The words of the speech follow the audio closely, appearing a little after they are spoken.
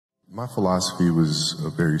My philosophy was a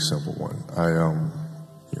very simple one.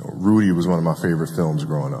 Rudy was one of my favorite films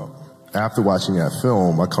growing up. After watching that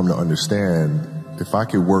film, I come to understand if I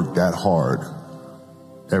could work that hard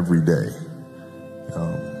every day,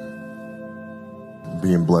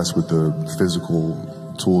 being blessed with the physical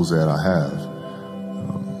tools that I have,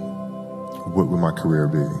 what would my career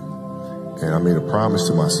be? And I made a promise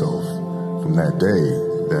to myself from that day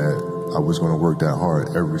that I was going to work that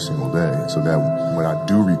hard every single day so that when I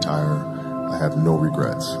do retire, I have no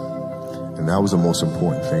regrets. And that was the most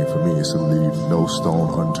important thing for me, is to leave no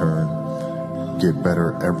stone unturned, get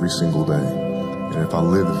better every single day. And if I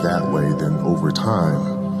lived that way, then over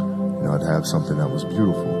time, I'd have something that was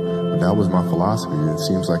beautiful. But that was my philosophy. It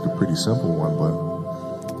seems like a pretty simple one, but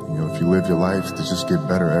if you live your life to just get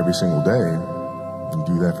better every single day and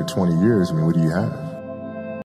do that for 20 years, what do you have?